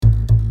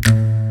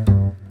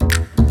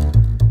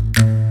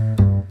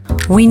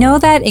We know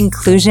that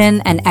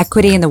inclusion and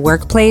equity in the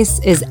workplace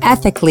is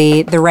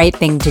ethically the right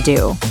thing to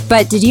do.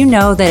 But did you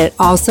know that it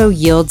also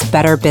yields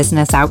better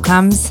business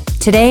outcomes?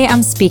 Today,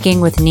 I'm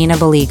speaking with Nina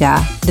Baliga,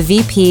 the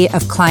VP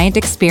of Client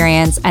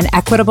Experience and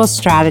Equitable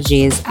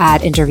Strategies at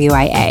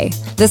InterviewIA.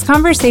 This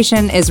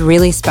conversation is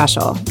really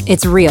special.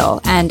 It's real,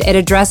 and it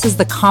addresses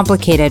the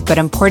complicated but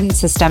important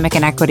systemic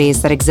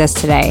inequities that exist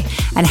today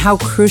and how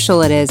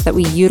crucial it is that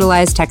we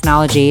utilize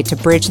technology to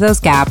bridge those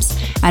gaps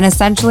and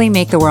essentially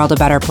make the world a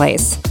better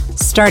place,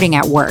 starting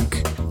at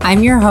work.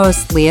 I'm your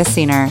host, Leah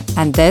Siener,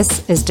 and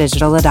this is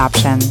Digital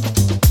Adoption.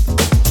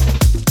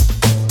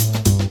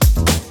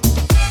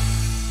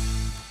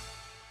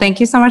 Thank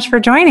you so much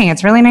for joining.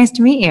 It's really nice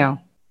to meet you.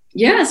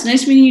 Yeah, it's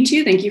nice meeting you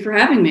too. Thank you for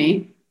having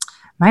me.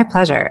 My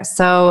pleasure.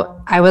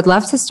 So I would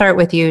love to start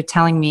with you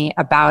telling me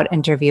about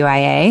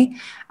InterviewIA.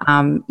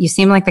 You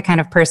seem like the kind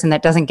of person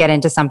that doesn't get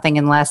into something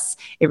unless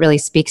it really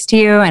speaks to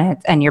you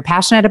and you're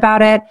passionate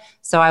about it.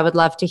 So I would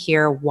love to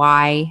hear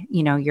why,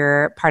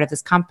 you're part of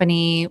this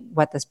company,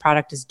 what this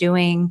product is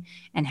doing,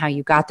 and how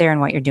you got there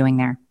and what you're doing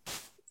there.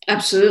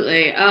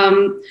 Absolutely.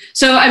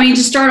 To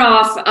start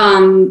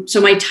off,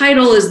 so my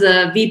title is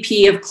the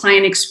VP of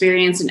Client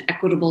Experience and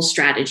Equitable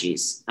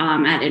Strategies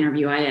at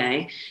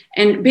InterviewIA.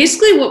 And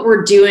basically what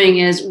we're doing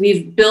is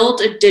we've built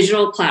a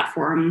digital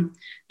platform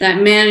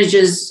that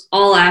manages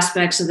all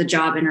aspects of the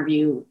job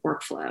interview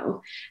workflow.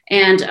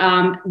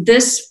 And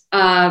this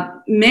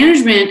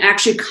management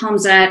actually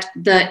comes at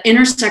the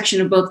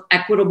intersection of both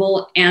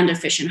equitable and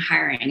efficient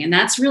hiring. And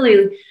that's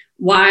really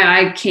why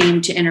I came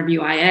to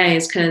InterviewIA,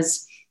 is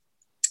because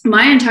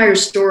my entire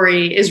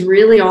story is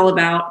really all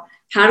about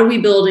how do we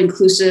build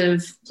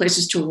inclusive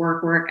places to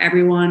work where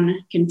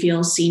everyone can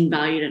feel seen,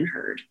 valued, and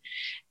heard.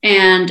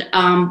 And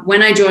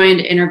when I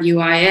joined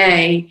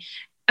InterviewIA,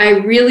 I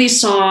really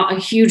saw a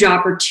huge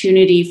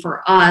opportunity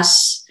for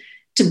us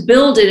to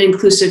build an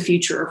inclusive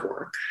future of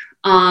work,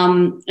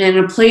 and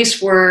a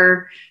place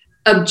where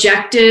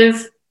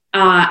objective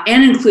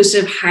and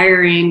inclusive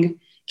hiring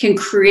can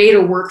create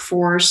a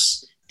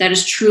workforce that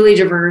is truly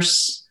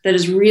diverse, that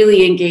is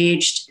really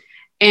engaged,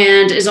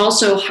 and is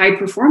also high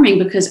performing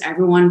because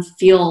everyone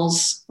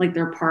feels like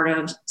they're part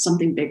of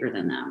something bigger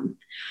than them.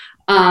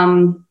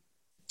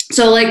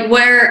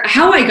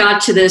 How I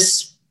got to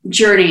this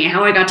journey,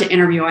 how I got to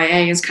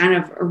InterviewIA is kind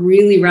of a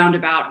really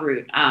roundabout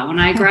route. When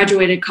I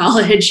graduated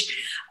college,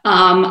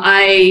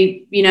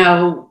 I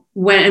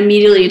went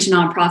immediately into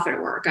nonprofit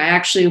work. I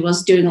actually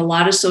was doing a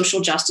lot of social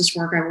justice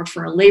work. I worked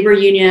for a labor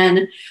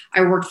union.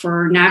 I worked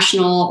for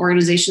national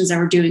organizations that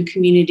were doing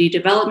community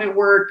development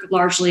work,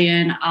 largely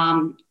in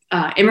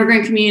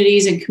immigrant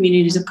communities and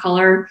communities of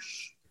color.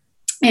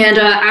 And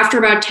after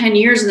about 10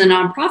 years in the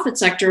nonprofit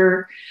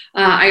sector,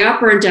 I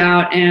got burnt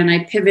out and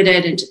I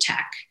pivoted into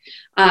tech.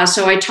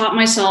 So I taught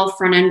myself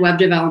front-end web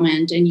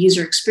development and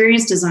user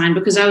experience design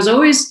because I was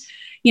always,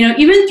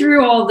 even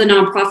through all the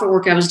nonprofit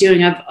work I was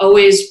doing, I've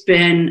always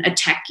been a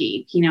tech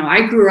geek.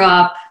 I grew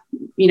up,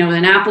 with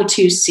an Apple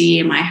IIc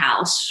in my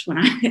house when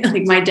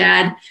my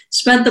dad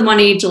spent the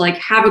money to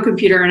have a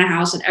computer in a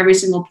house at every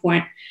single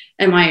point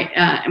in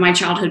my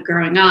childhood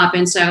growing up.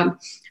 And so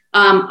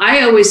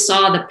I always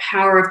saw the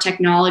power of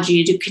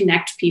technology to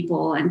connect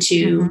people and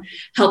to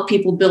help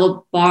people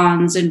build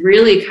bonds and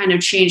really kind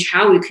of change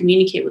how we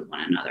communicate with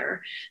one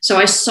another. So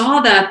I saw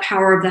the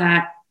power of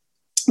that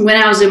when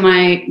I was in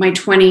my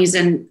 20s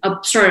and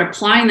started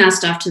applying that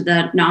stuff to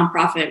the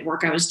nonprofit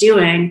work I was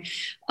doing.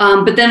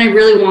 But then I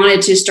really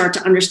wanted to start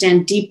to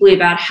understand deeply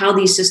about how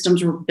these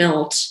systems were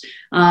built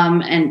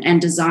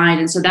and designed.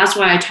 And so that's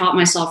why I taught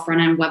myself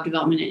front-end web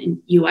development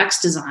and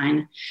UX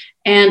design.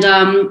 And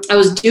I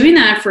was doing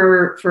that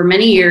for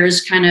many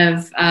years, kind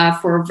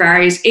of for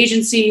various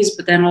agencies,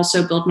 but then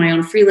also built my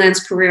own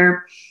freelance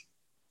career.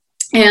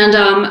 And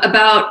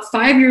about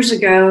 5 years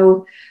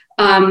ago,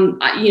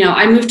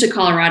 I moved to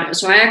Colorado.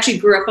 So I actually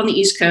grew up on the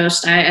East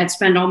Coast. I had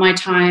spent all my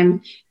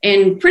time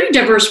in pretty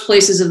diverse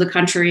places of the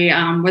country,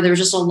 where there was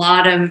just a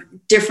lot of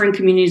different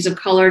communities of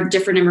color,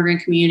 different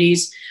immigrant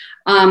communities.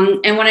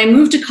 And when I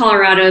moved to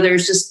Colorado,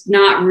 there's just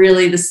not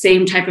really the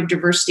same type of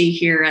diversity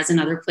here as in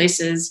other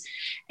places.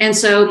 And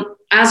so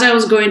as I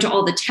was going to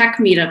all the tech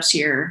meetups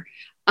here,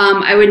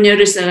 I would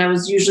notice that I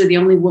was usually the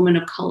only woman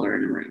of color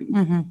in a room.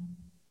 Mm-hmm.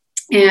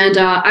 And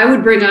I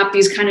would bring up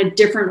these kind of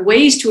different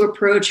ways to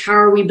approach how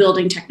are we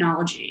building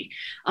technology?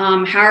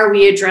 How are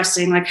we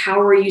addressing, how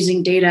are we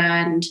using data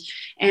and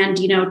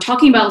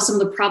talking about some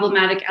of the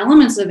problematic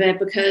elements of it,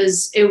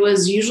 because it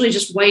was usually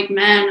just white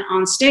men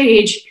on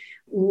stage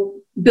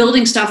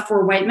building stuff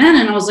for white men.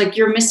 And I was like,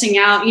 you're missing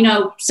out,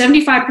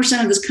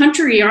 75% of this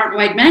country aren't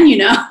white men,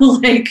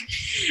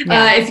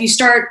 If you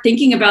start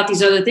thinking about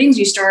these other things,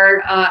 you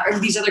start, or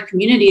these other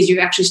communities, you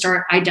actually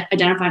start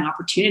identifying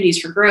opportunities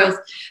for growth.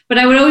 But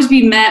I would always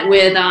be met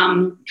with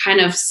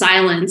kind of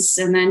silence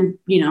and then,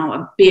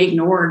 be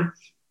ignored.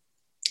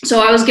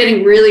 So I was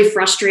getting really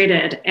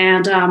frustrated,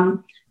 and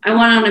I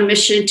went on a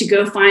mission to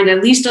go find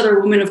at least other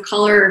women of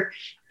color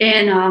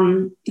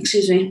in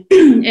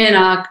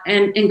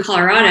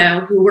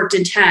Colorado who worked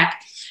in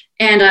tech.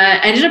 And I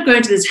ended up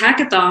going to this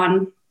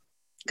hackathon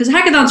because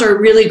hackathons are a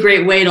really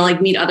great way to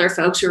like meet other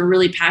folks who are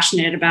really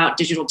passionate about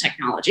digital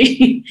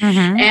technology.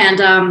 And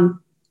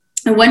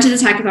I went to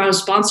this hackathon. It was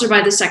sponsored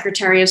by the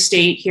Secretary of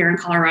State here in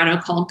Colorado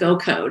called Go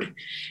Code.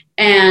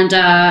 And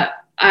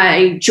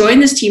I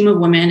joined this team of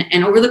women.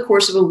 And over the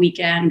course of a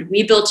weekend,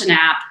 we built an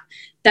app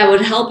that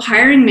would help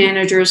hiring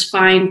managers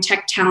find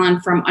tech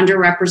talent from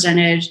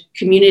underrepresented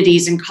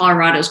communities in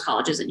Colorado's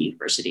colleges and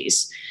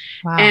universities.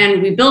 Wow.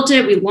 And we built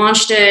it, we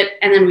launched it,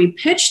 and then we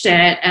pitched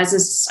it as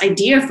this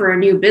idea for a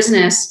new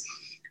business.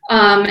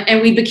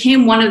 And we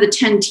became one of the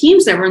 10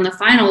 teams that were in the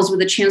finals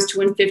with a chance to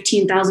win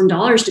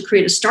 $15,000 to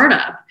create a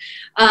startup.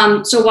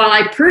 So while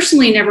I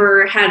personally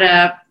never had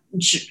a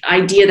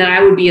idea that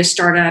I would be a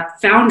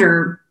startup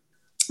founder,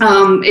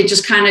 it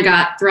just kind of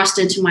got thrust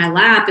into my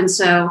lap. And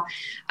so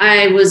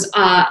I was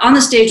on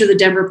the stage of the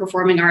Denver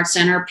Performing Arts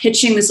Center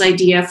pitching this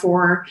idea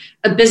for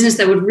a business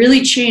that would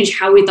really change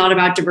how we thought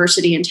about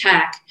diversity in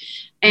tech.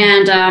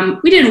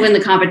 And we didn't win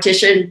the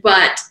competition,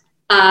 but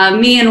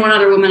me and one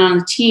other woman on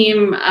the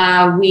team,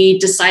 we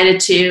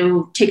decided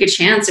to take a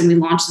chance and we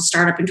launched the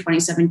startup in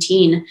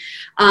 2017.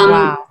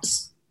 Wow.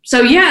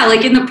 So yeah,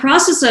 like in the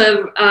process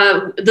of,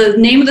 the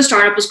name of the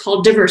startup was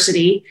called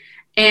Diversity.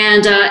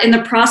 And in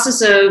the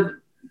process of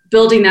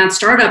building that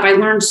startup, I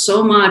learned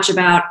so much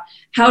about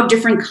how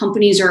different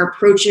companies are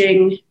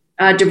approaching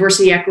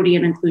diversity, equity,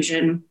 and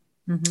inclusion.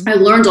 I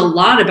learned a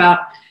lot about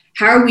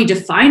how are we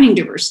defining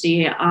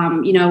diversity.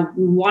 We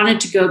wanted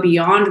to go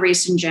beyond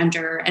race and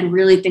gender and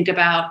really think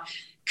about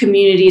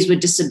communities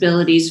with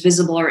disabilities,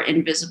 visible or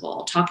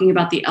invisible, talking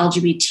about the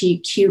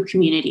LGBTQ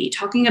community,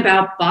 talking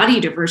about body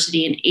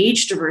diversity and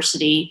age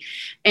diversity,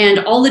 and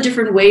all the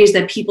different ways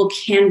that people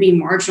can be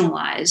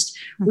marginalized.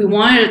 We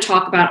wanted to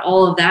talk about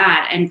all of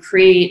that and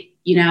create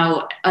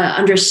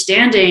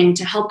understanding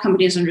to help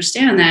companies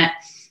understand that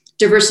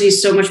diversity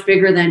is so much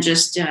bigger than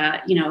just,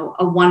 a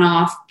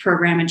one-off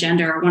program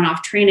agenda or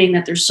one-off training,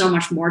 that there's so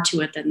much more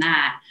to it than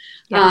that.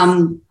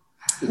 Yes.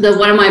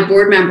 One of my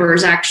board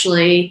members,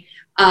 actually,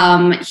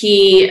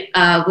 he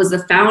was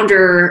the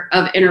founder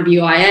of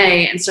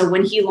Interview.IA. And so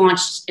when he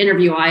launched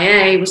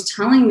Interview.IA, he was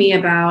telling me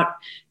about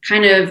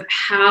kind of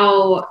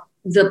how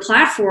the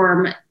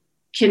platform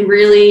can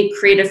really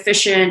create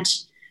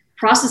efficient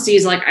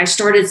processes. Like I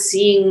started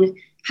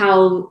seeing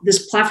how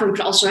this platform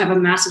could also have a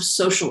massive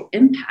social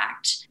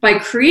impact. By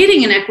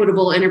creating an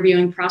equitable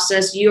interviewing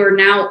process, you are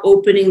now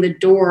opening the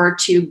door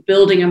to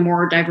building a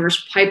more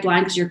diverse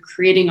pipeline because you're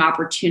creating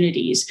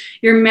opportunities.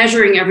 You're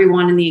measuring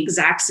everyone in the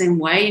exact same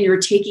way, and you're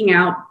taking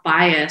out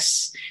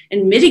bias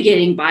and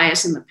mitigating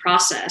bias in the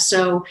process.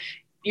 So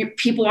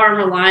people aren't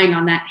relying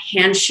on that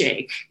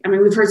handshake. I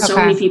mean, we've heard so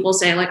many people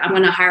say, like, I'm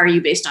going to hire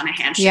you based on a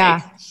handshake.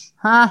 Yeah.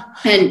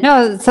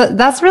 No, so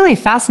that's really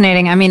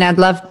fascinating. I mean, I'd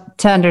love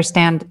to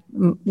understand,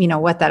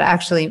 what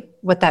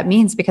that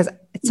means, because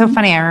it's so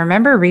funny. I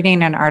remember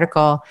reading an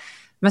article,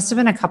 must have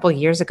been a couple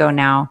years ago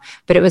now,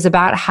 but it was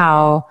about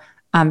how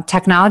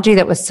technology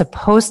that was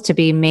supposed to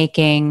be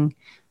making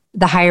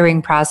the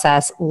hiring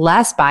process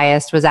less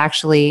biased was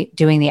actually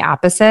doing the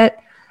opposite,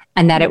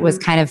 and that it was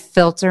kind of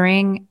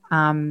filtering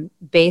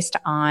based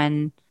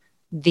on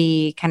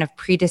the kind of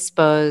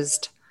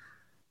predisposed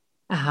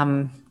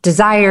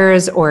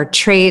desires or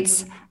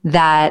traits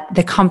that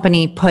the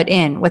company put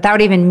in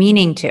without even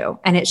meaning to.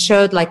 And it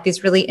showed like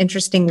these really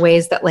interesting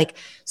ways that like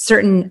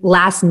certain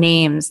last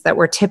names that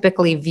were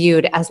typically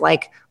viewed as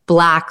like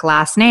Black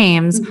last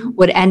names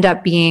would end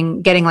up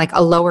getting like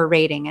a lower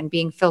rating and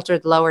being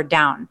filtered lower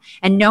down.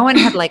 And no one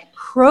had like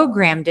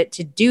programmed it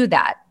to do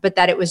that, but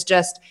that it was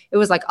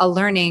like a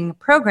learning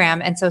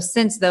program. And so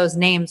since those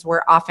names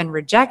were often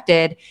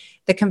rejected,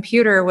 the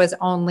computer was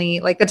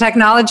only like the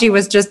technology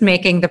was just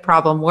making the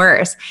problem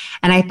worse.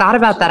 And I thought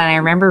about that. And I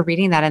remember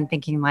reading that and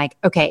thinking like,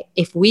 okay,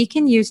 if we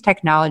can use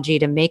technology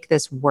to make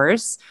this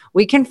worse,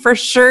 we can for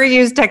sure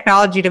use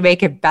technology to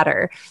make it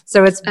better.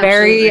 So it's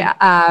very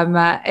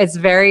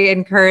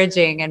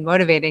encouraging and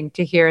motivating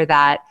to hear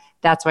that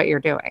that's what you're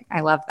doing.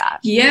 I love that.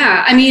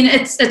 Yeah. I mean,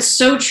 it's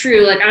so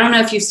true. Like, I don't know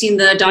if you've seen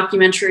the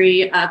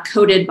documentary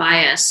Coded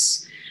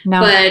Bias. No,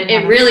 but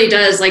it really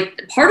does.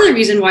 Like, part of the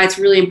reason why it's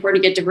really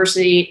important to get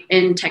diversity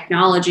in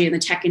technology and the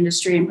tech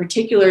industry in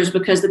particular is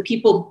because the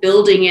people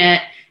building it,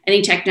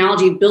 any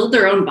technology, build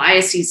their own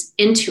biases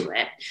into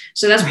it.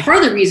 So that's part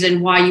of the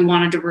reason why you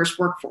want a diverse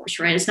workforce,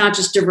 right? It's not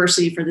just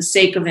diversity for the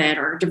sake of it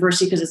or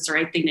diversity because it's the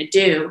right thing to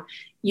do.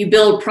 You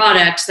build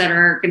products that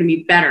are going to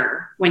be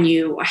better when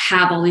you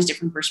have all these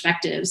different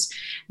perspectives.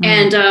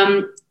 And,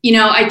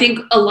 I think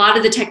a lot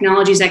of the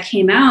technologies that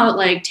came out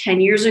like 10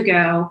 years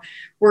ago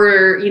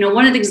were,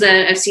 one of the things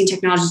that I've seen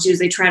technologies do is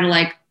they try to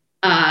like,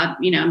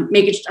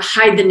 make it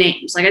hide the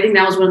names. Like, I think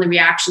that was one of the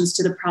reactions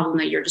to the problem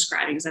that you're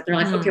describing, is that they're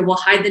like, okay, we'll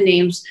hide the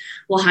names,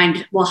 we'll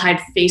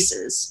hide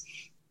faces.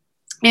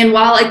 And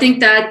while I think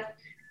that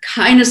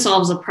kind of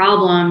solves the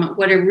problem,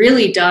 what it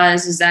really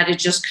does is that it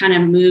just kind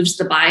of moves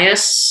the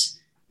bias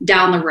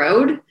down the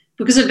road,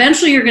 because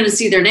eventually you're going to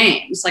see their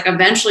names. Like,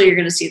 eventually you're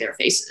going to see their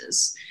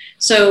faces.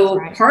 So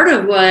part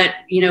of what,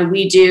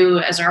 we do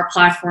as our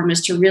platform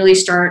is to really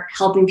start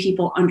helping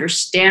people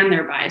understand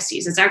their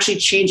biases. It's actually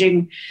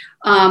changing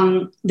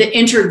the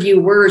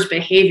interviewers'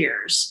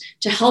 behaviors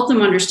to help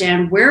them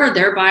understand where are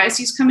their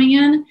biases coming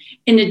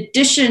in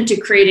addition to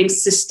creating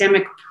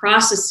systemic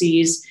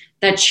processes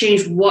that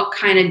change what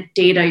kind of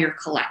data you're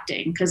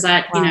collecting. Because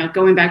that,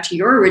 going back to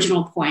your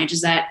original point, is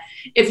that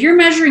if you're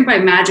measuring by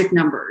magic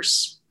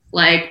numbers,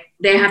 like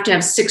they have to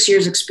have 6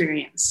 years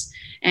experience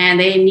and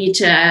they need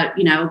to,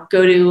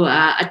 go to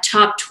a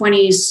top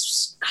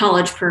 20s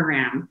college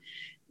program,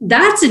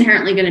 that's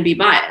inherently going to be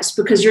biased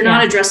because you're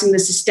not addressing the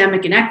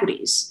systemic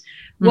inequities.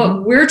 Mm-hmm.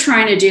 What we're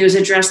trying to do is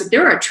address that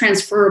there are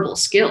transferable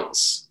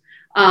skills.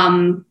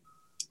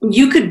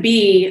 You could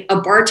be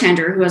a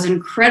bartender who has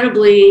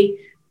incredibly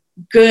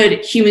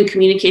good human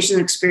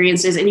communication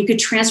experiences, and you could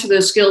transfer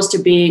those skills to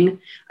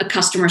being a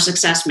customer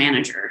success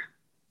manager.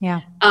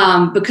 Yeah.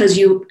 Because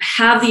you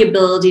have the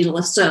ability to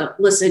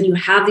listen, you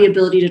have the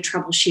ability to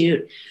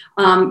troubleshoot.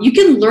 You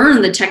can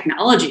learn the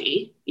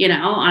technology,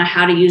 on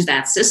how to use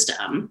that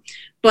system.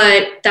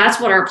 But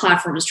that's what our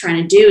platform is trying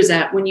to do, is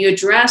that when you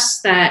address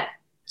that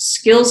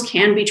skills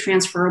can be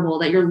transferable,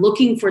 that you're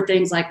looking for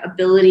things like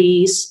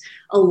abilities,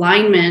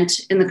 alignment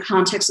in the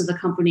context of the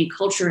company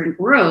culture and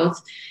growth,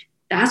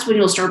 that's when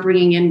you'll start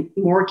bringing in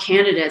more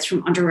candidates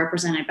from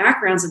underrepresented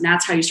backgrounds. And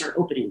that's how you start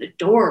opening the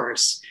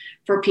doors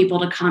for people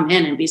to come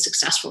in and be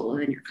successful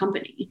within your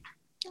company.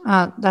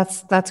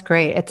 That's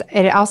great.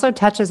 It also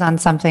touches on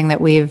something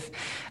that we've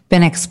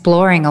been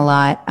exploring a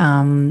lot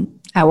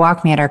at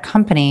WalkMe at our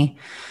company,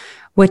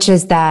 which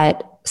is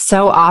that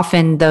so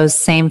often those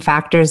same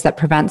factors that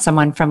prevent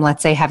someone from,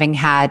 let's say, having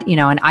had,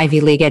 an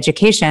Ivy League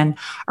education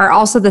are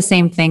also the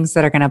same things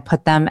that are going to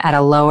put them at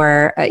a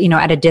lower,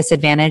 at a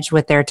disadvantage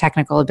with their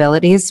technical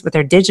abilities, with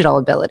their digital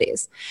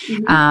abilities.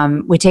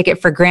 Mm-hmm. We take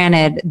it for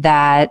granted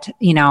that,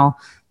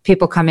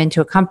 people come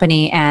into a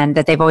company and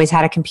that they've always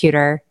had a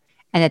computer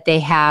and that they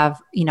have,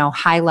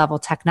 high level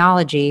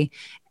technology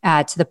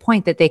to the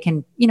point that they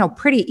can,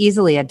 pretty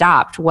easily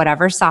adopt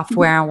whatever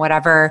software and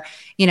whatever,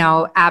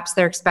 apps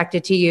they're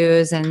expected to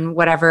use and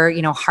whatever,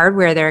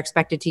 hardware they're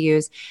expected to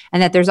use.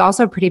 And that there's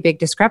also a pretty big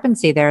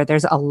discrepancy there.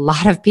 There's a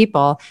lot of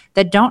people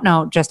that don't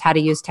know just how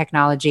to use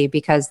technology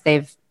because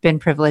they've been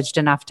privileged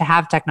enough to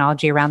have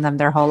technology around them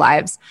their whole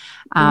lives.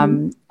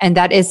 And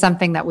that is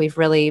something that we've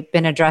really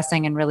been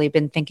addressing and really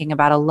been thinking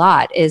about a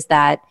lot, is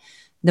that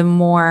the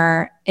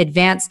more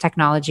advanced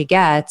technology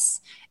gets,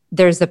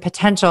 there's the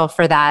potential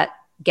for that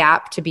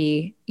gap to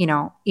be,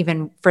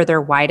 even further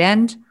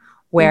widened,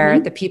 where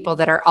the people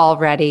that are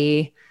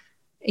already,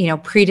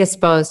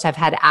 predisposed, have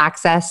had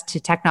access to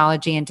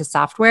technology and to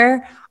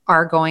software,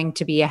 are going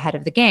to be ahead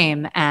of the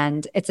game.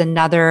 And it's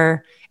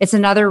another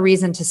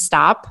reason to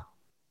stop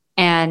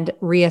and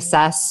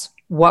reassess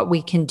what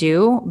we can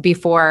do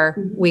before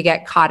we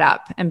get caught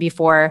up and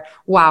before,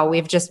 wow,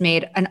 we've just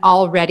made an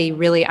already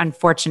really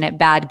unfortunate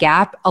bad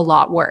gap a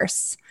lot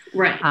worse.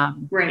 Right.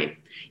 Right.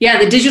 Yeah,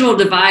 the digital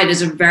divide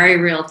is a very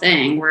real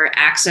thing where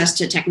access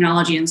to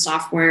technology and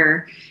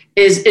software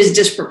is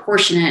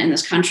disproportionate in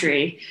this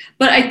country.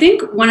 But I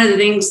think one of the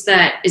things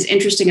that is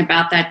interesting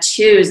about that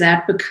too is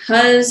that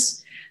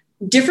because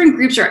different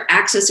groups are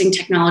accessing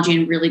technology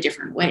in really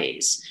different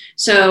ways.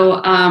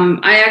 So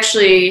I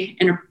actually,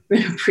 in a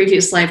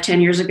previous life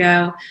 10 years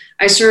ago,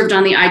 I served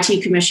on the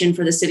IT commission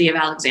for the city of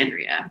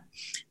Alexandria.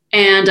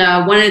 And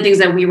one of the things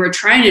that we were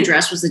trying to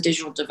address was the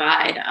digital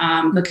divide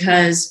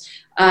because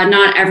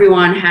not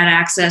everyone had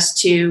access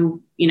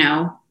to,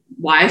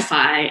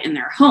 Wi-Fi in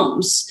their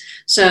homes.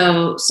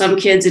 So some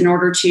kids, in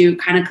order to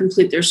kind of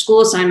complete their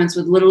school assignments,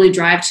 would literally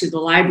drive to the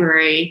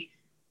library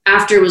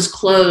after it was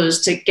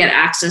closed to get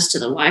access to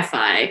the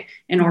Wi-Fi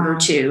in order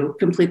to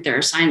complete their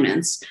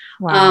assignments.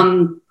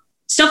 Wow.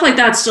 Stuff like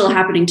that's still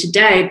happening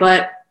today,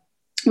 but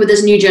with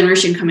this new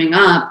generation coming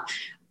up,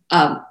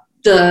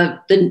 the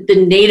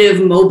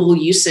native mobile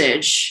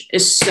usage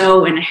is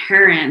so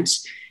inherent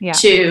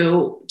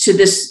to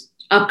this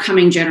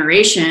upcoming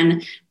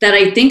generation that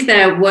I think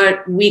that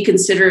what we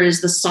consider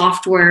as the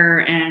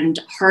software and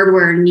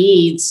hardware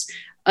needs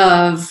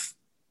of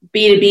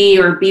B2B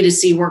or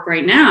B2C work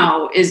right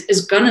now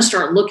is going to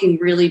start looking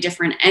really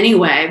different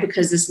anyway,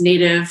 because this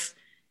native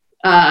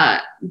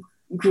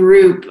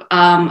group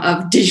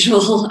of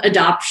digital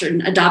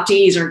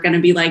adoptees are going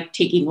to be like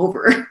taking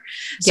over.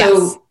 Yes.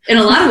 So in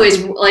a lot of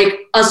ways,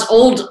 like us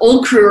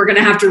old crew are going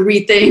to have to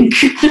rethink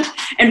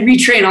and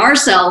retrain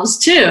ourselves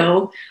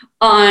too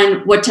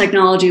on what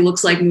technology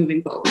looks like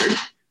moving forward.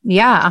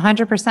 Yeah,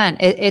 100%.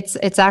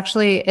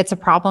 It's a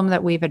problem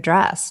that we've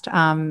addressed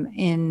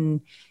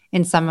with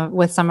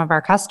some of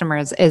our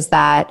customers, is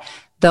that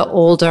the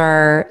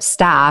older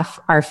staff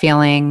are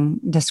feeling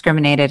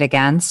discriminated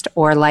against,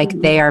 or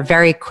like they are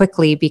very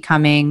quickly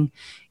becoming,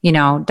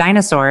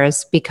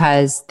 dinosaurs,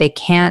 because they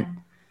can't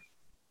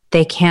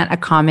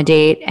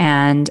accommodate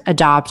and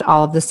adopt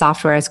all of the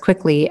software as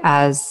quickly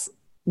as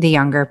the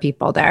younger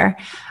people there.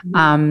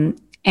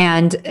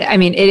 And I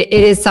mean, it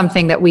is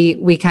something that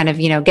we kind of,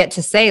 get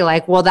to say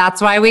like, well,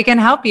 that's why we can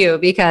help you,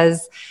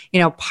 because,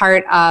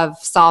 part of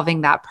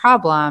solving that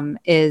problem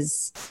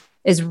is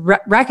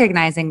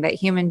recognizing that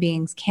human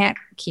beings can't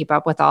keep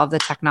up with all of the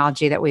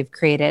technology that we've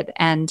created,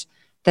 and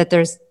that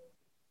there's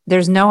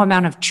no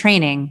amount of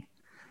training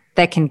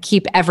that can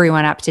keep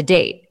everyone up to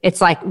date.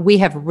 It's like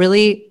we've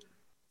really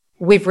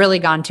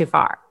gone too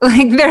far.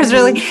 Like there's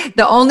really,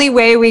 the only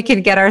way we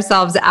can get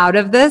ourselves out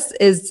of this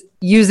is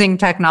using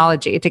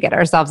technology to get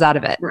ourselves out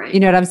of it. Right. You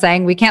know what I'm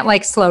saying? We can't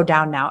like slow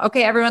down now.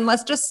 Okay, everyone,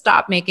 let's just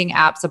stop making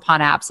apps upon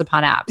apps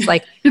upon apps.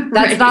 Like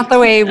that's not the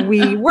way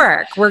we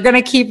work. We're going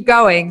to keep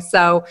going.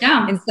 So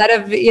instead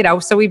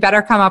of, so we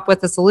better come up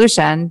with a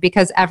solution,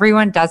 because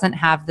everyone doesn't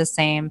have the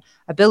same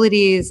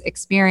abilities,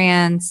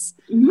 experience.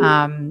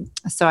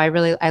 So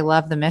I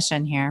love the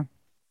mission here.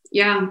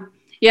 Yeah.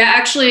 Yeah,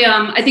 actually,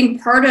 I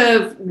think part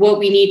of what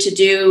we need to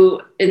do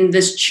in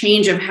this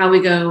change of how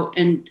we go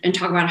and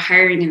talk about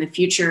hiring in the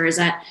future is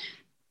that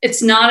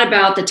it's not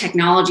about the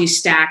technology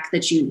stack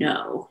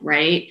that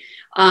right?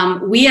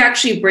 We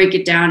actually break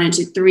it down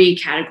into 3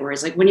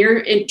 categories. Like when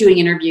you're doing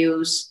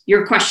interviews,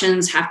 your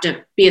questions have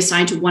to be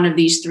assigned to one of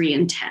these 3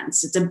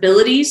 intents. It's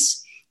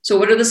abilities. So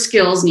what are the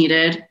skills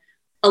needed?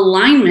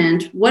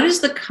 Alignment. What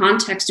is the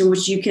context in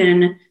which you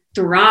can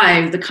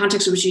thrive, the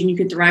context in which you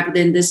can thrive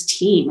within this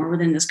team or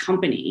within this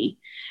company?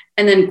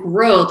 And then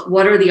growth.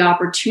 What are the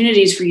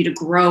opportunities for you to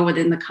grow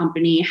within the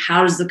company?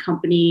 How does the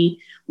company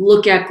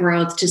look at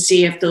growth to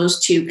see if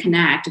those 2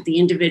 connect, if the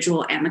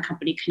individual and the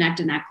company connect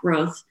in that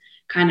growth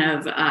kind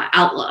of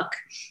outlook?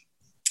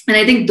 And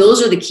I think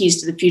those are the keys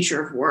to the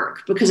future of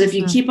work, because if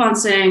you keep on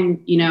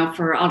saying,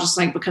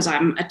 because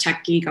I'm a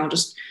tech geek, I'll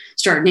just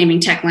start naming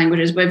tech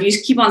languages. But if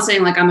you keep on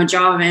saying like, I'm a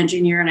Java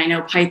engineer and I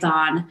know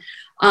Python,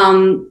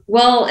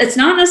 well, it's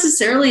not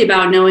necessarily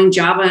about knowing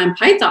Java and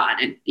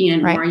Python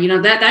anymore.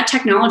 Right. That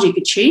technology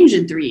could change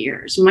in 3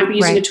 years. You might be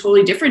using a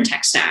totally different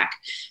tech stack.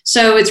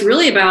 So it's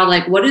really about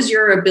like, what is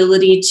your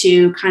ability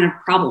to kind of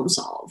problem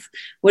solve?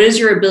 What is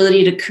your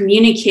ability to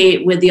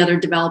communicate with the other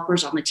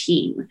developers on the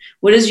team?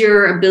 What is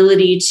your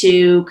ability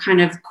to kind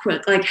of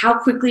how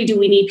quickly do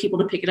we need people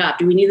to pick it up?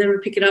 Do we need them to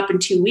pick it up in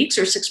 2 weeks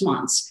or 6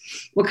 months?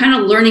 What kind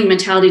of learning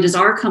mentality does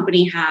our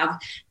company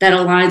have that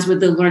aligns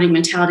with the learning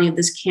mentality of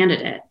this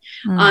candidate?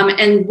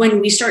 And when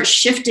we start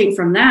shifting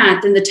from that,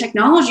 then the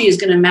technology is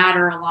going to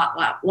matter a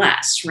lot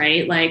less,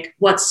 right? Like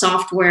what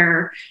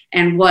software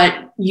and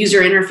what user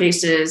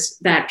interfaces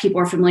that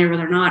people are familiar with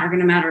or not are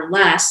going to matter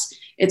less.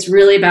 It's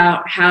really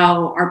about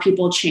how are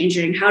people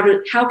changing?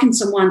 How can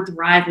someone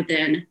thrive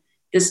within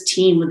this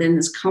team, within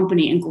this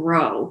company, and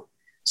grow?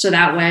 So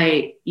that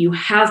way you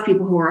have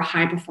people who are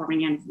high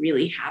performing and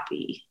really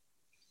happy.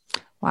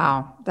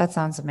 Wow, that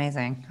sounds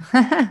amazing.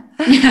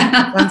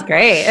 Sounds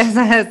great.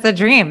 It's a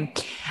dream.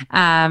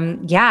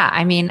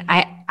 I mean,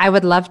 I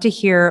would love to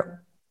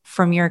hear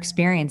from your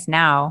experience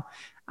now,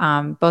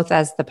 both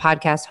as the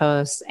podcast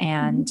host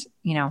and,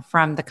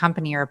 from the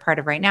company you're a part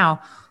of right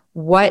now.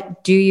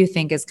 What do you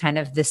think is kind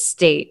of the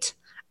state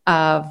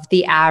of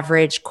the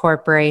average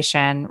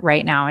corporation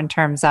right now in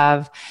terms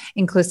of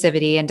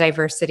inclusivity and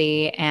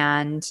diversity?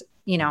 And,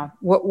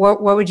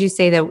 what would you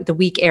say that the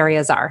weak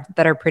areas are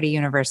that are pretty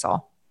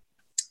universal?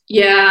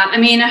 Yeah, I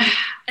mean,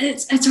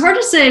 it's hard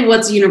to say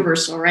what's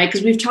universal, right?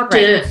 Because we've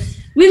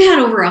had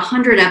over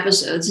 100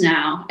 episodes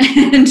now,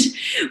 and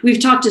we've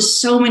talked to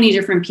so many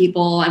different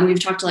people, and we've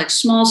talked to like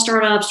small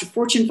startups to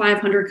Fortune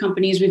 500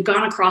 companies. We've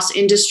gone across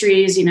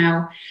industries,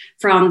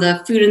 from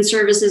the food and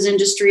services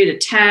industry to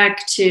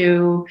tech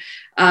to,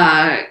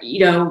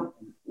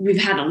 we've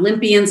had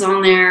Olympians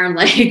on there.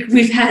 Like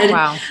we've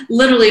had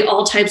literally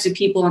all types of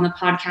people on the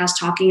podcast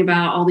talking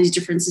about all these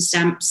different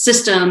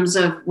systems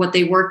of what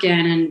they work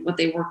in and what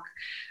they work,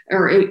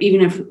 or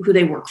even who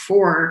they work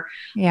for.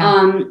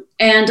 Yeah.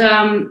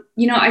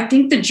 I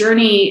think the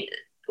journey,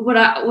 what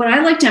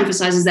I like to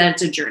emphasize is that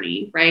it's a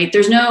journey, right?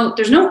 There's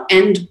no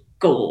end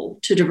goal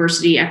to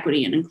diversity,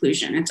 equity, and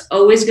inclusion. It's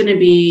always going to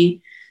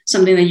be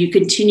something that you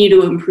continue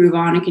to improve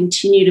on and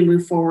continue to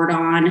move forward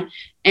on.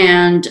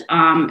 And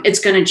it's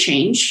going to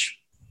change.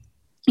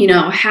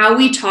 How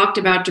we talked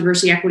about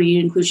diversity, equity,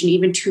 and inclusion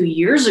even 2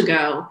 years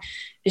ago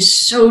is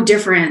so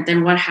different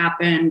than what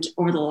happened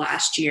over the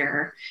last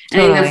year.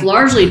 And I think that's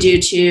largely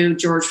due to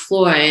George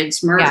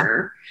Floyd's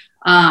murder.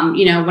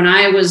 Yeah. When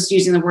I was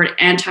using the word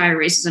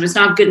anti-racism, it's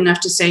not good enough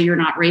to say you're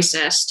not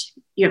racist.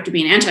 You have to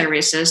be an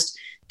anti-racist.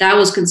 That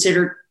was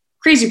considered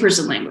crazy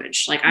person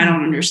language. Like, I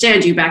don't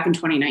understand you back in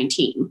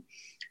 2019.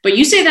 But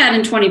you say that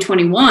in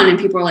 2021 and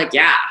people are like,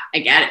 yeah, I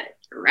get it.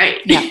 You're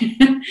right. Yeah.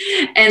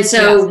 And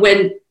so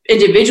when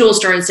individuals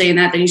started saying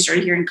that, then you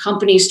started hearing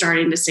companies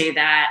starting to say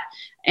that.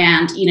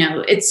 And,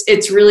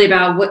 it's really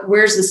about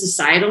where's the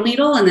societal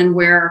needle and then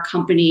where are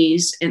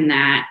companies in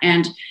that.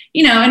 And,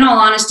 in all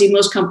honesty,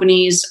 most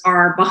companies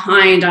are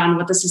behind on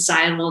what the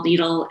societal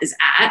needle is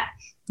at.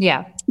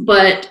 Yeah.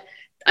 But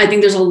I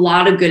think there's a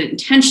lot of good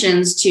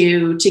intentions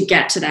to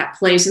get to that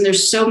place. And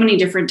there's so many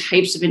different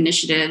types of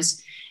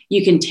initiatives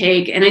you can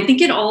take. And I think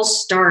it all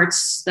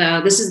starts,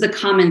 this is the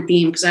common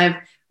theme, because I've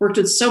worked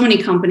with so many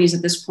companies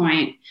at this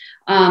point.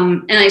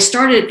 And I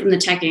started from the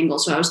tech angle.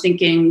 So I was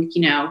thinking,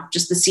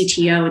 just the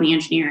CTO and the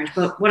engineers.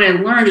 But what I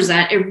learned is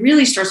that it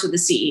really starts with the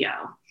CEO.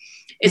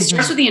 It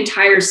starts with the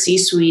entire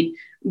C-suite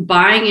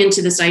buying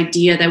into this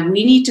idea that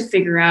we need to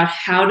figure out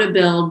how to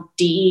build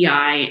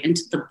DEI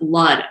into the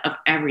blood of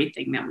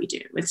everything that we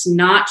do. It's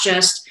not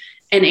just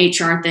an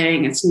HR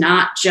thing. It's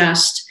not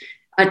just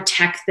a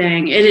tech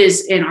thing. It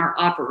is in our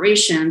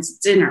operations.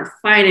 It's in our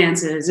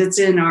finances. It's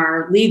in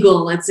our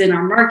legal. It's in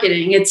our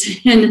marketing.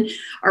 It's in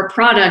our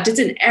product. It's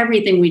in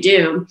everything we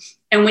do.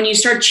 And when you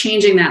start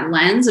changing that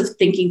lens of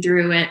thinking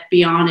through it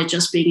beyond it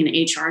just being an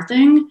HR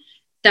thing,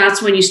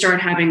 that's when you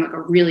start having like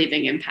a really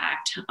big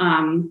impact.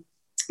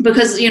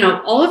 Because,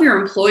 all of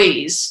your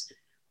employees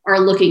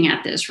are looking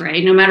at this,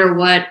 right? No matter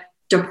what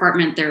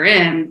department they're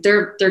in,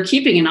 they're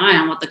keeping an eye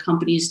on what the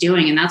company is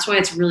doing. And that's why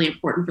it's really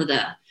important for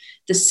the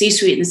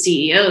C-suite and the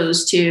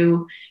CEOs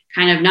to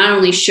kind of not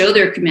only show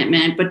their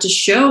commitment, but to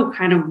show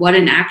kind of what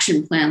an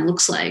action plan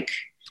looks like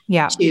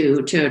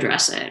to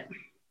address it.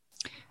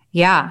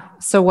 Yeah.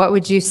 So what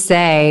would you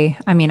say?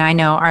 I mean, I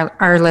know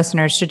our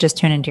listeners should just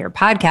tune into your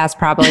podcast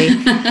probably,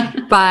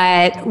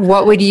 but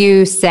what would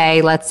you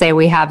say? Let's say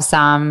we have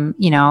some,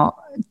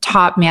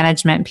 top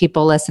management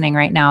people listening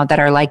right now that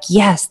are like,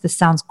 yes, this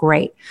sounds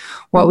great.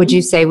 What would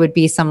you say would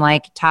be some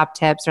like top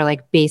tips or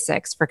like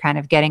basics for kind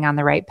of getting on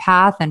the right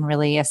path and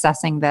really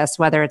assessing this,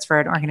 whether it's for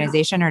an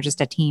organization or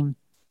just a team?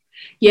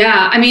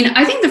 Yeah. I mean,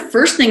 I think the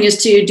first thing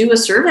is to do a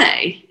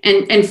survey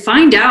and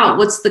find out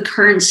what's the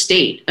current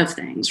state of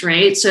things,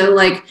 right? So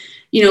like,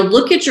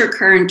 look at your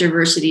current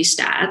diversity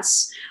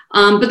stats,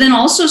 but then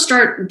also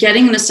start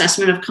getting an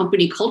assessment of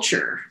company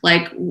culture.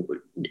 Like,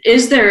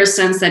 is there a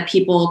sense that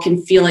people can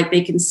feel like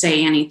they can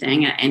say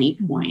anything at any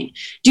point?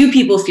 Do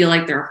people feel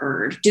like they're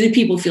heard? Do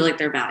people feel like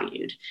they're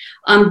valued?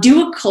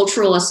 Do a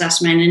cultural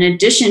assessment in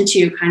addition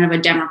to kind of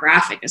a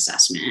demographic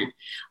assessment.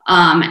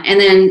 And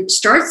then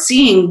start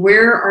seeing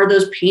where are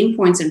those pain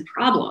points and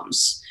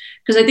problems.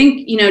 Because I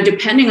think,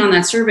 depending on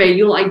that survey,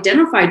 you'll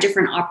identify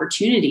different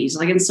opportunities.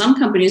 Like in some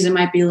companies, it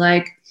might be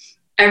like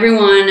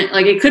everyone,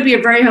 like it could be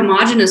a very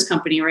homogenous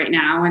company right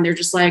now. And they're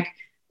just like,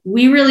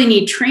 we really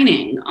need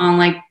training on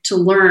like to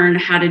learn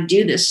how to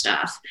do this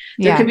stuff.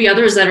 There could be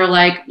others that are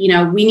like,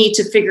 we need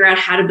to figure out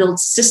how to build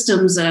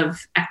systems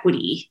of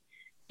equity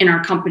in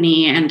our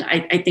company. And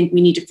I think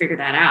we need to figure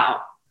that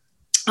out.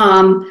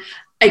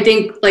 I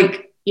think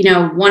like,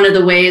 one of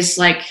the ways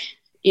like,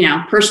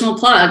 personal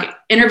plug,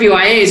 Interview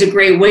IA is a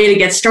great way to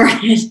get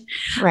started,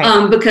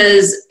 right?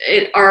 Because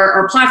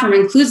our platform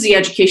includes the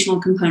educational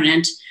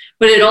component,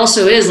 but it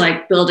also is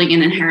like building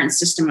an inherent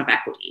system of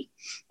equity.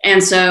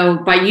 And so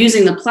by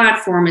using the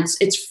platform,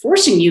 it's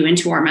forcing you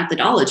into our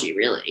methodology,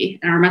 really.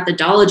 And our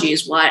methodology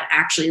is what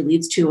actually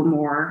leads to a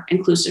more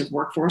inclusive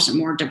workforce, a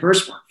more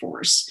diverse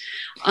workforce.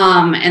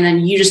 And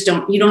then you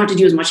don't have to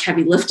do as much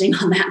heavy lifting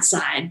on that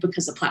side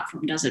because the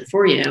platform does it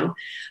for you.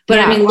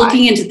 But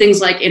looking into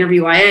things like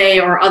Interview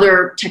IA or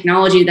other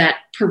technology that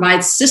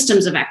provides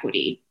systems of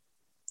equity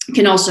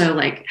can also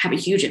like have a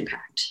huge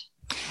impact.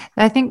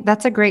 I think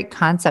that's a great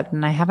concept.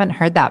 And I haven't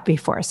heard that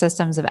before,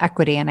 systems of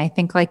equity. And I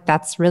think like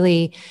that's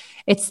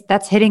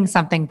hitting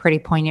something pretty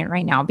poignant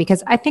right now,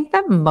 because I think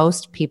that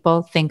most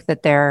people think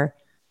that they're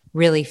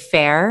really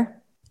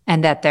fair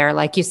and that they're,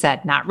 like you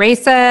said, not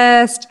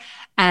racist,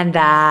 and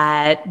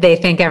that they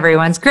think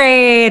everyone's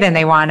great and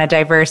they want a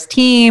diverse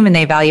team and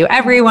they value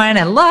everyone.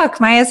 And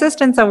look, my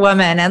assistant's a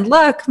woman, and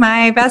look,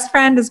 my best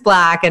friend is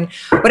Black, and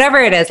whatever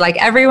it is,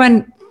 like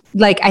everyone,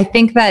 like I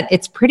think that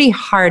it's pretty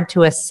hard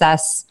to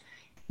assess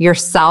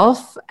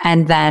yourself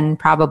and then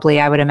probably,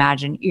 I would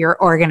imagine,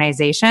 your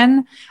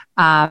organization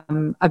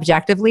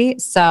objectively.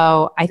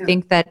 So I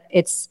think that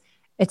it's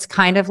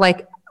kind of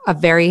like a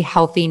very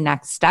healthy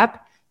next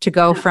step to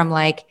go from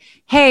like,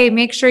 hey,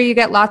 make sure you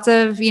get lots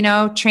of,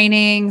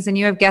 trainings and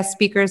you have guest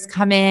speakers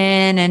come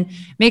in, and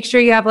make sure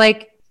you have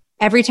like,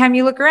 every time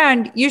you look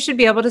around, you should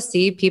be able to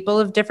see people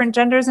of different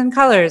genders and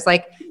colors.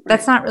 Like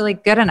that's not really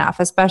good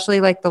enough,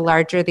 especially like the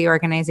larger the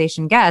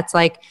organization gets.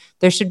 Like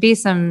there should be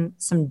some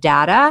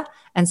data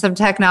and some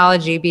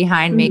technology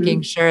behind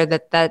making sure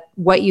that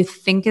what you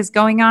think is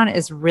going on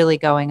is really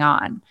going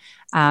on.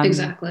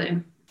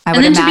 Exactly.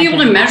 And then to be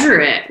able to measure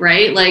it,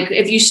 right? Like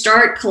if you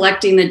start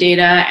collecting the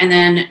data and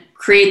then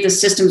create the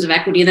systems of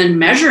equity, then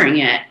measuring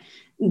it,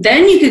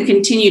 then you can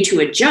continue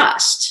to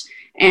adjust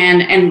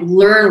and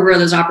learn where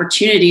those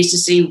opportunities to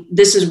see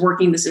this is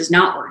working, this is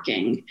not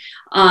working.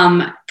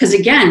 Because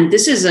again,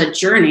 this is a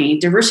journey.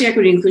 Diversity,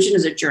 equity, inclusion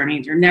is a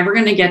journey. You're never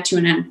going to get to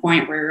an end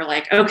point where you're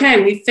like,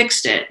 okay, we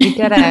fixed it. We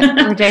did it.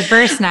 We're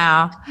diverse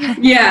now.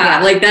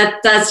 Yeah, like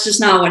that's just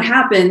not what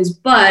happens.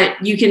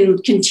 But you can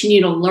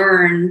continue to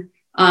learn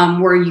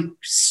where you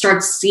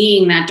start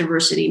seeing that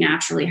diversity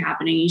naturally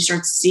happening. You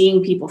start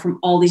seeing people from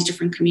all these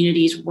different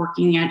communities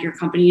working at your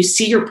company. You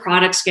see your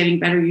products getting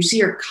better. You see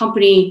your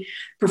company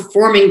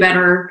performing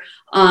better.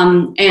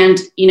 And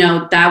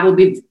that will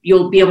be,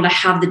 you'll be able to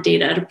have the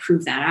data to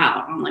prove that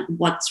out on like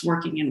what's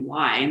working and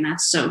why. And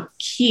that's so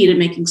key to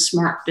making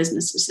smart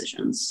business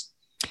decisions.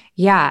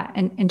 Yeah.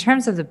 And in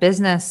terms of the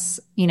business,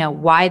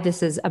 why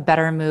this is a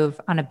better move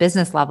on a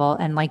business level.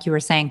 And like you were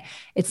saying,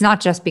 it's not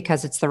just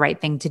because it's the right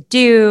thing to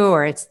do,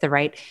 or it's the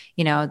right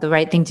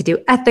thing to do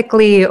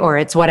ethically, or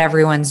it's what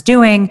everyone's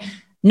doing.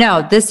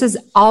 No, this is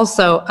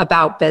also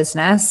about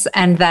business.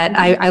 And that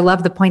I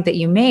love the point that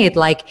you made.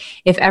 Like,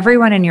 if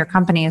everyone in your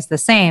company is the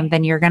same,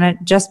 then you're going to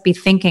just be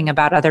thinking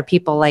about other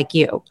people like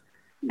you.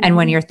 And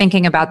when you're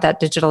thinking about that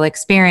digital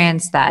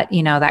experience, that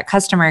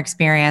customer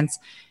experience,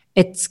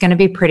 it's going to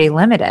be pretty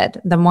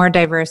limited. The more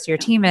diverse your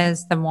team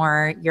is, the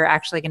more you're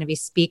actually going to be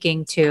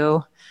speaking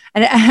to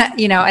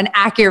an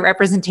accurate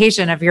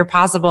representation of your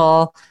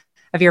possible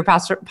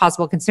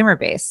consumer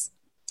base.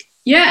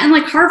 Yeah. And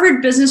like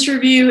Harvard Business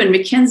Review and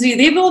McKinsey,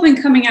 they've all been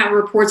coming out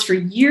with reports for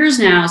years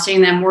now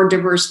saying that more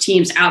diverse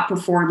teams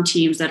outperform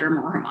teams that are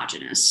more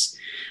homogenous.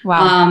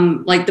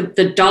 Wow. Like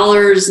the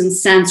dollars and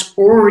cents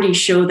already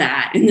show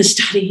that in the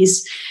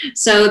studies.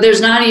 So there's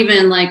not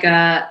even like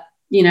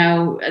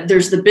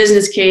there's the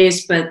business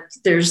case, but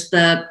there's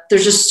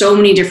just so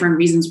many different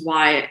reasons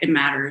why it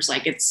matters.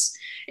 Like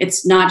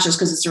it's not just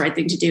because it's the right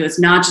thing to do. It's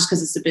not just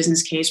because it's the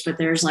business case, but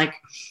there's like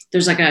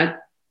a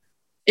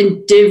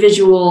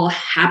individual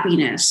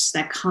happiness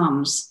that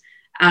comes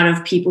out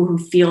of people who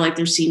feel like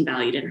they're seen,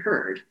 valued, and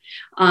heard.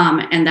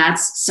 And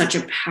that's such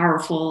a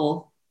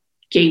powerful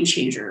game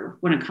changer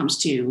when it comes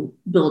to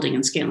building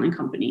and scaling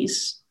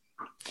companies.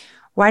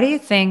 Why do you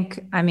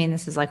think,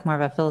 this is like more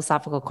of a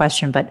philosophical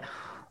question, but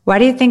why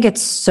do you think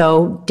it's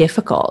so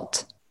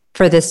difficult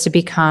for this to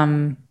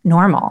become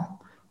normal?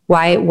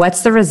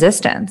 What's the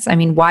resistance?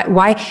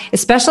 Why,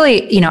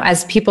 especially,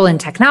 as people in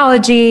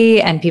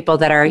technology and people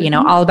that are,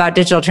 all about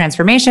digital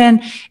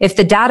transformation, if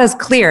the data is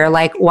clear,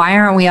 like, why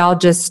aren't we all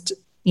just,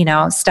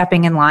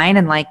 stepping in line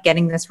and like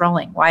getting this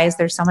rolling? Why is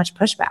there so much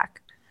pushback?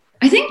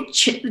 I think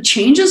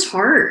change is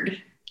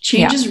hard.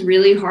 Change is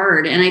really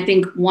hard. And I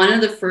think one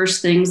of the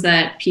first things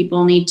that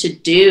people need to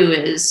do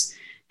is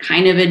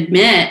kind of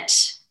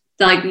admit,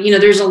 like,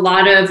 there's a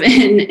lot of,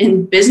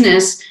 in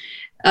business,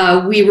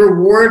 we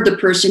reward the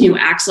person who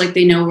acts like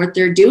they know what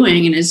they're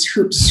doing and is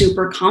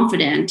super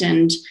confident.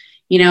 And,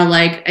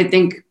 I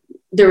think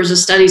there was a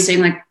study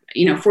saying like,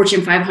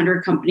 Fortune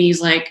 500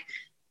 companies, like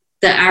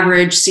the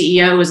average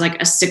CEO is like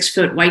a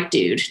 6-foot white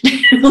dude.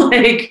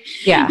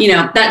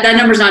 That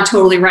number's not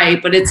totally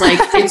right, but it's like,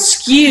 it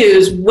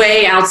skews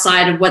way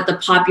outside of what the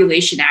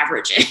population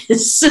average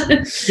is.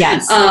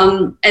 Yes.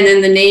 And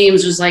then the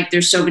names was like,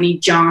 there's so many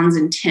Johns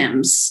and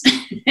Tims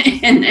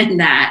and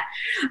that.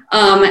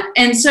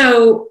 And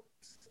so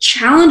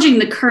challenging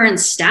the current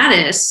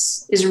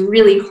status is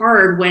really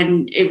hard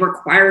when it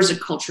requires a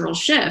cultural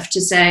shift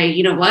to say,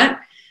 you know what?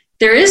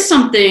 There is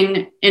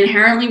something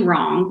inherently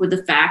wrong with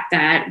the fact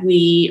that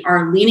we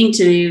are leaning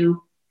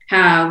to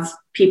have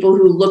people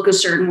who look a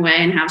certain way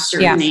and have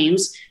certain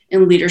names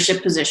in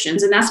leadership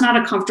positions. And that's not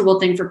a comfortable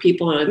thing for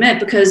people to admit,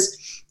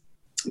 because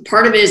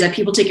part of it is that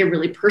people take it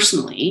really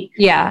personally.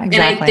 Yeah, exactly.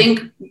 And I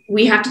think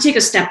we have to take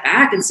a step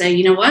back and say,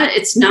 you know what?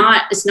 It's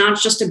not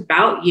just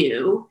about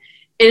you.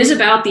 It is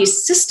about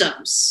these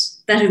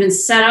systems that have been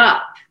set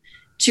up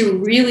to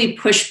really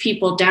push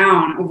people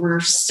down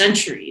over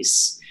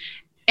centuries.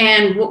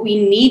 And what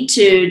we need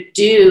to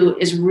do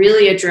is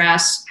really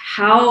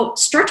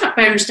start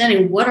by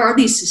understanding what are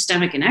these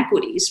systemic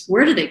inequities?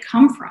 Where do they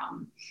come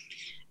from?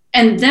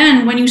 And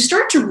then when you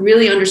start to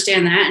really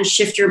understand that and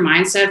shift your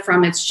mindset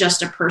from it's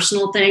just a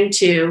personal thing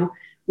to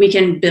we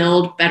can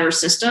build better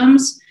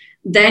systems,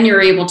 then you're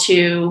able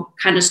to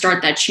kind of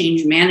start that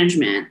change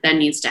management that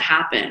needs to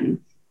happen.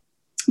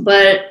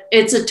 But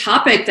it's a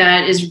topic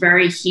that is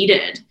very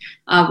heated.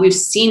 We've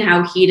seen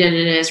how heated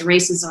it is,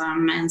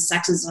 racism and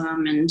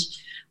sexism and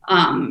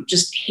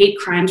just hate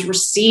crimes. We're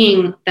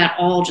seeing that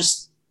all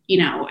just,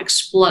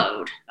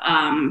 explode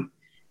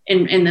in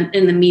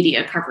the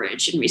media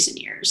coverage in recent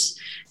years.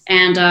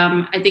 And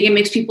I think it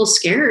makes people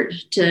scared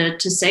to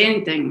say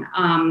anything.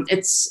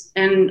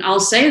 And I'll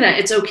say that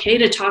it's okay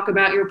to talk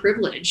about your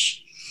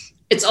privilege.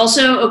 It's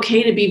also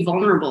okay to be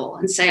vulnerable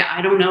and say,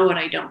 I don't know what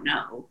I don't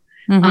know.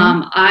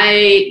 Mm-hmm.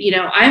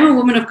 I'm a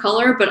woman of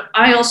color, but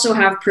I also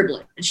have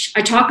privilege.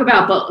 I talk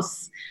about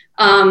both.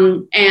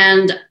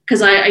 And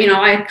cause I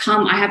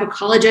have a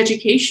college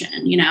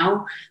education,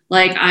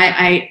 like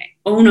I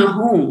own a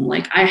home,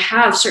 like I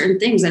have certain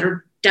things that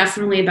are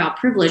definitely about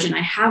privilege, and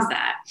I have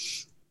that.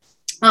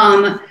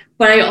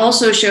 But I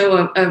also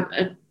show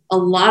a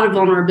lot of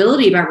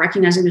vulnerability about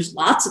recognizing there's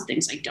lots of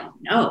things I don't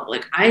know.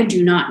 Like I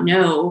do not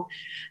know,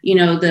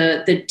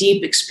 the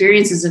deep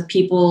experiences of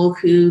people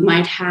who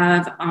might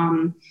have,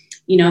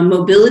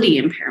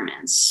 mobility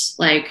impairments,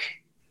 like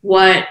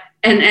what.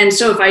 And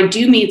so if I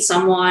do meet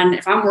someone,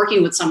 if I'm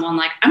working with someone,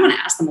 like I'm going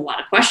to ask them a lot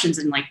of questions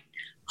and like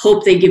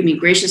hope they give me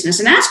graciousness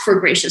and ask for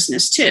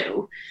graciousness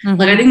too. Mm-hmm.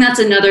 Like I think that's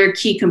another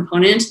key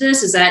component to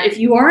this, is that if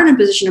you are in a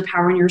position of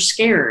power and you're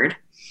scared,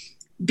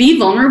 be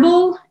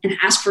vulnerable and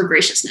ask for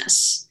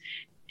graciousness,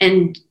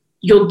 and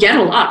you'll get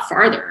a lot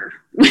farther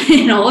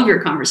in all of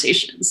your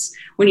conversations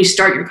when you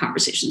start your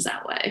conversations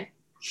that way.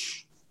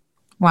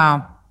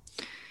 Wow.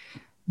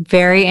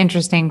 Very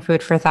interesting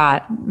food for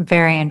thought.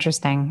 Very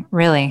interesting,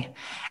 really.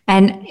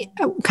 And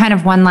kind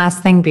of one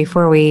last thing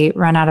before we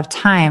run out of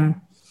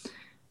time.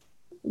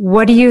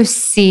 What do you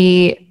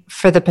see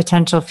for the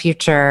potential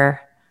future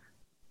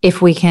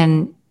if we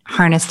can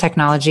harness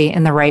technology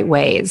in the right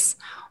ways?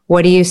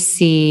 What do you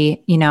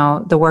see,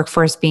 the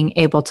workforce being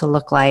able to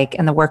look like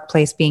and the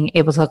workplace being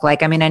able to look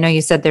like? I mean, I know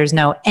you said there's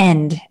no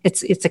end.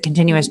 It's a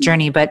continuous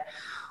journey, but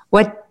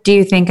what do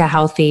you think a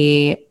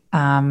healthy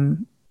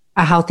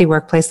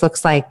workplace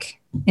looks like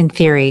in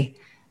theory?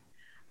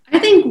 I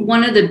think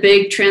one of the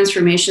big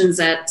transformations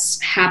that's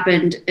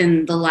happened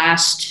in the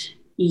last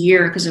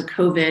year because of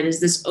COVID is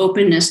this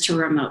openness to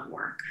remote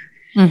work.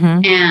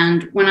 Mm-hmm.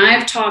 And when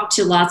I've talked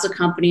to lots of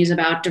companies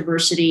about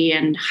diversity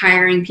and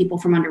hiring people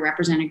from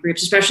underrepresented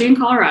groups, especially in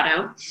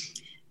Colorado,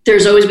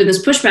 there's always been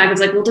this pushback.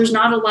 It's like, well, there's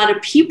not a lot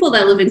of people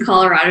that live in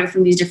Colorado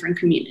from these different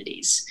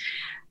communities.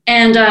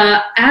 And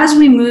as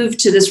we move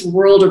to this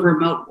world of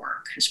remote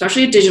work,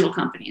 especially at digital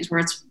companies, where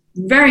it's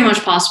very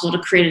much possible to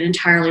create an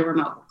entirely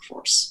remote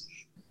workforce,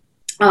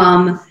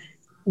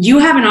 you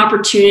have an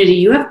opportunity,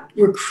 you have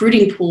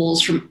recruiting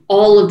pools from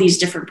all of these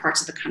different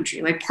parts of the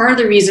country. Like part of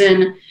the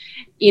reason,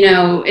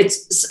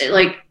 it's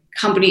like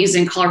companies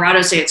in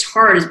Colorado say it's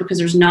hard is because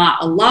there's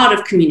not a lot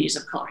of communities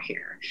of color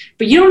here.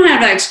 But you don't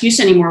have that excuse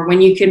anymore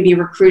when you can be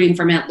recruiting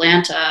from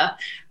Atlanta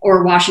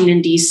or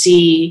Washington,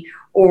 D.C.,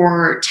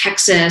 or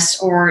Texas,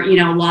 or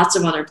lots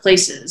of other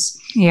places.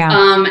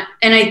 Yeah.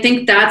 And I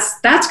think that's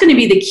going to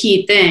be the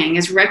key thing,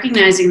 is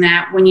recognizing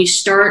that when you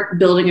start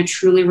building a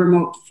truly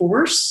remote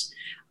force,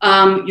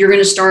 you're going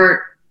to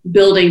start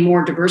building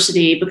more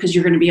diversity because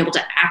you're going to be able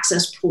to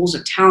access pools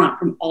of talent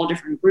from all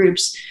different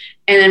groups.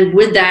 And then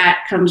with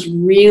that comes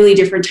really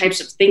different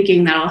types of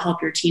thinking that'll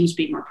help your teams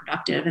be more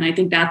productive. And I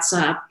think that's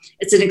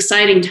it's an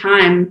exciting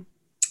time.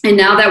 And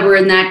now that we're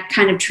in that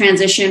kind of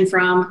transition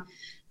from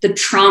the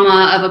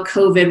trauma of a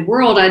COVID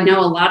world, I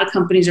know a lot of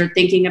companies are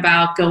thinking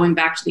about going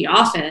back to the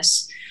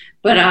office,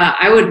 but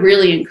I would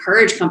really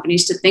encourage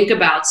companies to think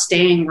about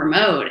staying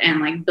remote and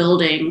like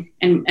building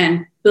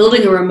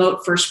a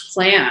remote first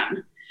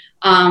plan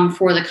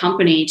for the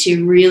company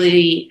to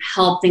really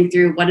help think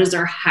through what does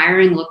their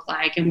hiring look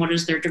like and what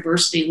does their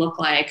diversity look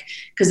like?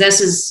 Because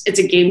it's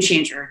a game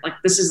changer. Like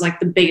this is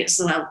like the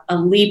biggest, a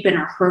leap and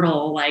a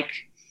hurdle, like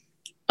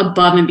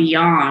above and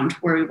beyond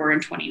where we were in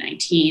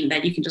 2019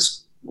 that you can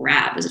just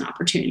grab as an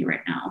opportunity right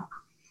now.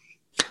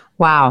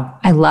 Wow.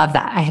 I love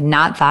that. I had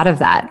not thought of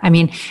that. I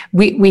mean,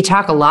 we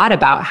talk a lot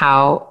about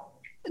how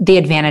the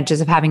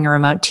advantages of having a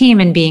remote team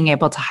and being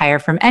able to hire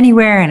from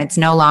anywhere. And it's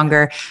no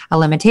longer a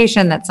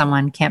limitation that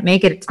someone can't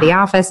make it to the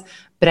office.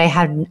 But I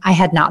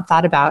had not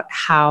thought about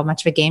how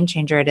much of a game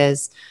changer it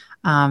is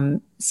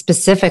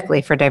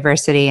specifically for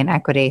diversity and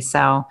equity.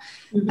 So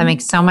that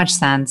makes so much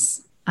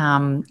sense.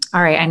 All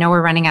right. I know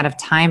we're running out of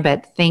time,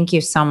 but thank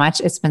you so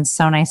much. It's been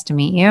so nice to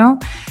meet you.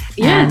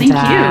 Yeah, thank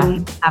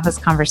you. Have this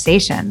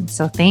conversation.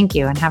 So thank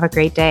you and have a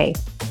great day.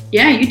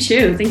 Yeah, you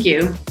too. Thank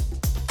you.